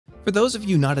For those of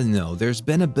you not in the know, there's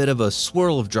been a bit of a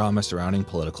swirl of drama surrounding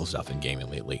political stuff in gaming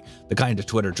lately. The kind of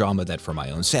Twitter drama that for my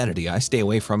own sanity I stay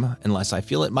away from unless I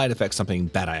feel it might affect something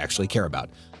that I actually care about.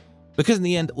 Because in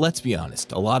the end, let's be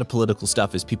honest, a lot of political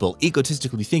stuff is people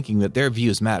egotistically thinking that their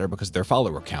views matter because of their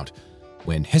follower count,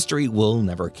 when history will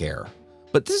never care.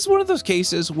 But this is one of those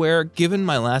cases where, given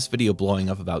my last video blowing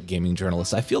up about gaming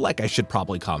journalists, I feel like I should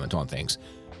probably comment on things.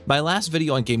 My last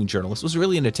video on gaming journalists was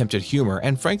really an attempt at humor,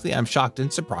 and frankly, I'm shocked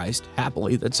and surprised,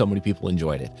 happily, that so many people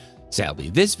enjoyed it.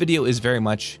 Sadly, this video is very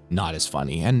much not as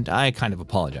funny, and I kind of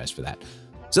apologize for that.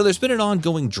 So there's been an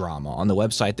ongoing drama on the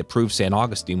website that proves St.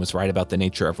 Augustine was right about the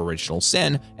nature of original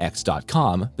sin,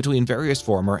 x.com, between various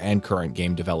former and current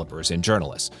game developers and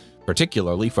journalists,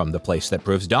 particularly from the place that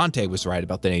proves Dante was right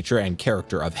about the nature and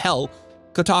character of hell,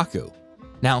 Kotaku.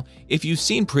 Now, if you've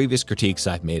seen previous critiques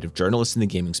I've made of journalists in the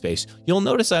gaming space, you'll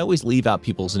notice I always leave out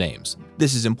people's names.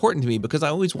 This is important to me because I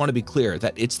always want to be clear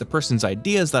that it's the person's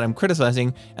ideas that I'm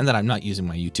criticizing and that I'm not using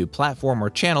my YouTube platform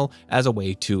or channel as a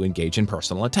way to engage in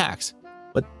personal attacks.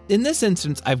 But in this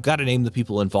instance, I've got to name the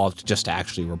people involved just to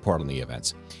actually report on the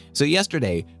events. So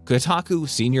yesterday, Kotaku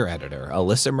senior editor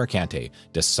Alyssa Mercante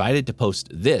decided to post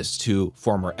this to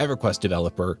former EverQuest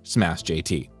developer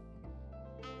SmashJT.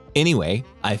 Anyway,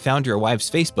 I found your wife's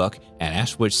Facebook and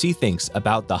asked what she thinks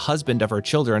about the husband of her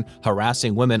children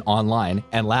harassing women online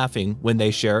and laughing when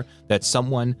they share that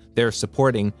someone they're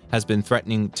supporting has been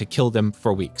threatening to kill them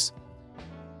for weeks.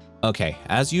 Okay,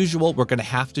 as usual, we're going to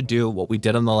have to do what we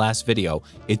did on the last video.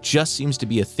 It just seems to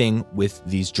be a thing with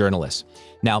these journalists.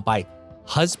 Now, by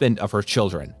husband of her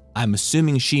children, I'm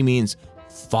assuming she means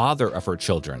father of her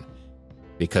children,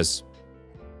 because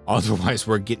otherwise,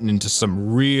 we're getting into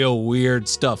some real weird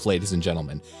stuff, ladies and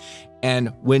gentlemen.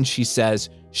 And when she says,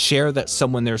 share that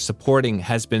someone they're supporting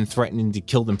has been threatening to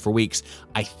kill them for weeks,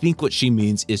 I think what she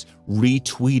means is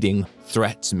retweeting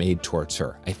threats made towards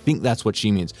her. I think that's what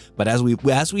she means. But as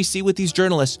we see with these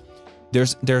journalists,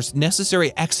 there's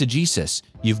necessary exegesis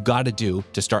you've got to do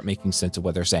to start making sense of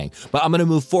what they're saying. But I'm going to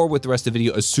move forward with the rest of the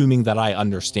video, assuming that I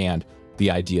understand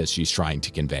the ideas she's trying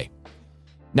to convey.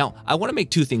 Now, I want to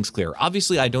make two things clear.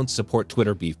 Obviously, I don't support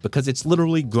Twitter beef because it's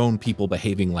literally grown people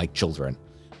behaving like children.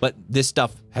 But this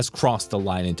stuff has crossed the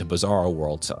line into bizarro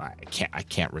world, so I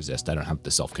can't resist. I don't have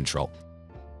the self-control.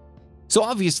 So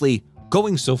obviously,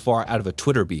 going so far out of a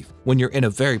Twitter beef when you're in a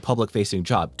very public-facing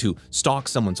job to stalk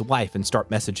someone's wife and start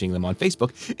messaging them on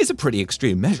Facebook is a pretty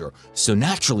extreme measure. So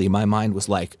naturally, my mind was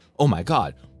like, oh my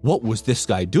God, what was this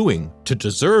guy doing to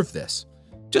deserve this?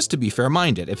 Just to be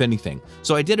fair-minded, if anything.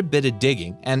 So I did a bit of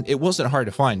digging, and it wasn't hard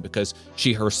to find because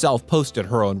she herself posted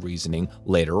her own reasoning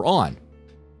later on.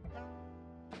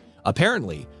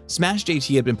 Apparently,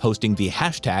 SmashJT had been posting the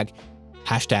hashtag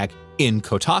in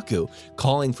Kotaku,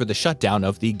 calling for the shutdown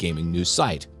of the gaming news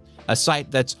site, a site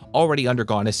that's already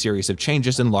undergone a series of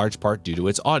changes in large part due to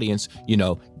its audience,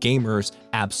 gamers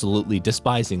absolutely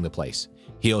despising the place.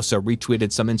 He also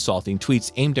retweeted some insulting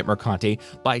tweets aimed at Mercante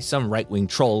by some right-wing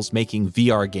trolls making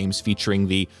VR games featuring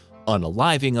the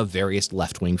unaliving of various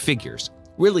left-wing figures.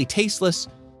 Really tasteless,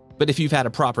 but if you've had a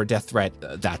proper death threat,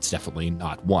 that's definitely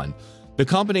not one. The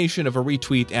combination of a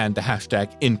retweet and the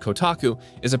hashtag in Kotaku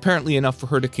is apparently enough for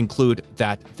her to conclude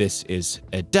that this is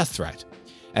a death threat.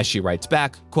 As she writes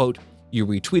back, quote, "You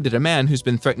retweeted a man who's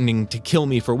been threatening to kill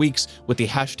me for weeks with the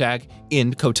hashtag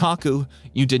in Kotaku.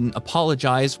 You didn't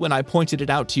apologize when I pointed it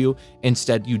out to you.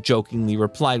 Instead, you jokingly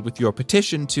replied with your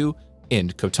petition to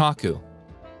end Kotaku."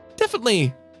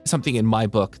 Definitely something in my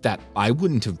book that I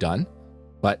wouldn't have done,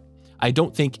 but I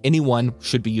don't think anyone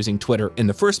should be using Twitter in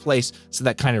the first place, so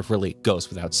that kind of really goes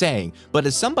without saying. But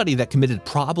as somebody that committed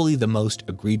probably the most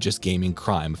egregious gaming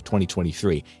crime of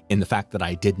 2023 in the fact that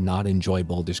I did not enjoy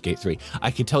Baldur's Gate 3,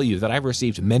 I can tell you that I've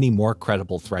received many more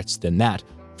credible threats than that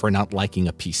for not liking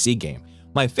a PC game.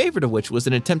 My favorite of which was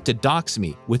an attempt to dox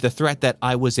me with the threat that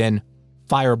I was in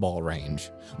fireball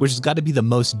range, which has got to be the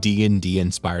most D&D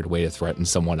inspired way to threaten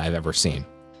someone I've ever seen.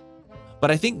 But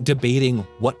I think debating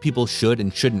what people should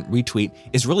and shouldn't retweet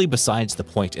is really besides the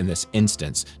point in this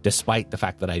instance, despite the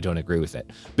fact that I don't agree with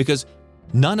it. Because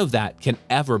none of that can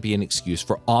ever be an excuse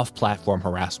for off-platform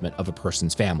harassment of a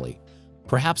person's family.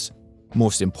 Perhaps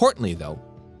most importantly, though,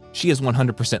 she is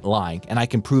 100% lying, and I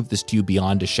can prove this to you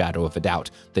beyond a shadow of a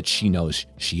doubt that she knows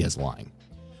she is lying.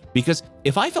 Because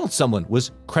if I felt someone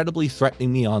was credibly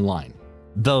threatening me online,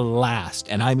 the last,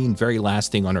 and I mean very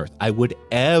last thing on earth I would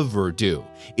ever do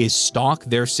is stalk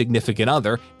their significant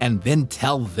other and then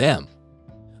tell them.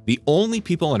 The only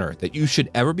people on earth that you should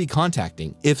ever be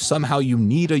contacting, if somehow you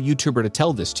need a YouTuber to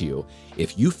tell this to you,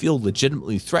 if you feel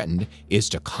legitimately threatened, is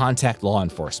to contact law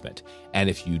enforcement. And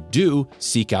if you do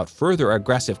seek out further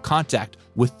aggressive contact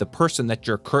with the person that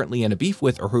you're currently in a beef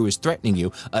with or who is threatening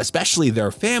you, especially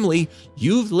their family,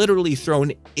 you've literally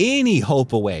thrown any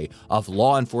hope away of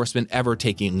law enforcement ever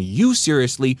taking you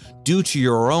seriously due to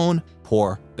your own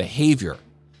poor behavior.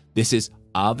 This is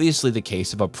obviously the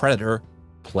case of a predator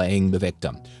playing the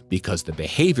victim, because the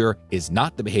behavior is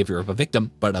not the behavior of a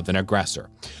victim, but of an aggressor.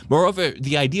 Moreover,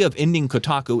 the idea of ending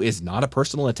Kotaku is not a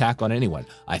personal attack on anyone.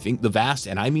 I think the vast,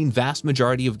 and I mean vast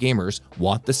majority of gamers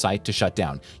want the site to shut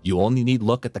down. You only need to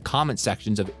look at the comment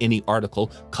sections of any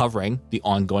article covering the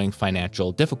ongoing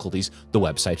financial difficulties the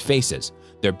website faces.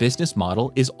 Their business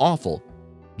model is awful.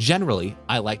 Generally,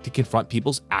 I like to confront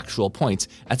people's actual points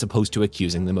as opposed to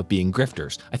accusing them of being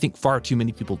grifters. I think far too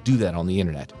many people do that on the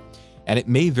internet. And it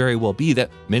may very well be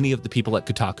that many of the people at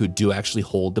Kotaku do actually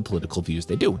hold the political views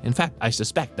they do. In fact, I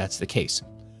suspect that's the case.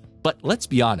 But let's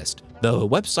be honest, the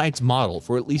website's model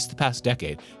for at least the past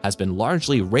decade has been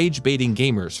largely rage-baiting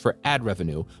gamers for ad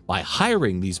revenue by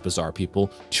hiring these bizarre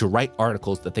people to write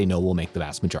articles that they know will make the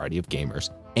vast majority of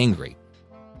gamers angry.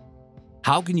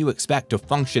 How can you expect to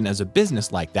function as a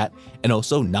business like that and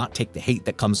also not take the hate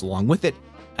that comes along with it?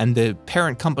 And the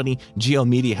parent company, Geo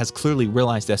Media, has clearly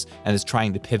realized this and is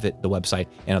trying to pivot the website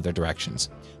in other directions.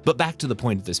 But back to the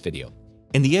point of this video.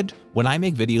 In the end, when I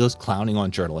make videos clowning on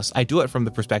journalists, I do it from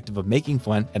the perspective of making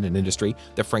fun at an industry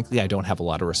that frankly I don't have a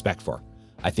lot of respect for.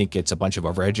 I think it's a bunch of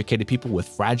overeducated people with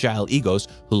fragile egos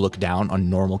who look down on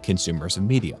normal consumers of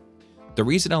media. The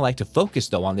reason I like to focus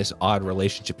though on this odd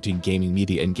relationship between gaming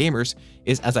media and gamers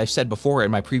is, as I've said before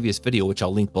in my previous video, which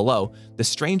I'll link below, the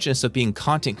strangeness of being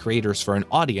content creators for an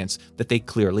audience that they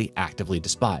clearly actively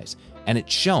despise. And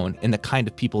it's shown in the kind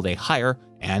of people they hire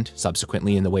and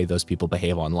subsequently in the way those people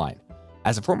behave online.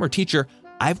 As a former teacher,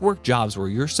 I've worked jobs where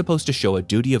you're supposed to show a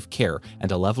duty of care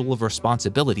and a level of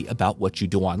responsibility about what you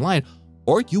do online,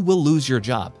 or you will lose your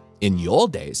job. In the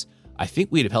old days, I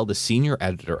think we'd have held a senior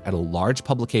editor at a large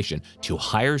publication to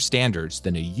higher standards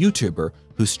than a YouTuber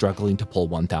who's struggling to pull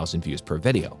 1,000 views per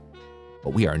video.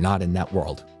 But we are not in that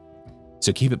world.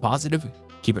 So keep it positive,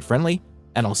 keep it friendly,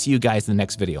 and I'll see you guys in the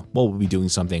next video. We'll be doing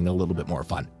something a little bit more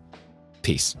fun.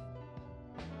 Peace.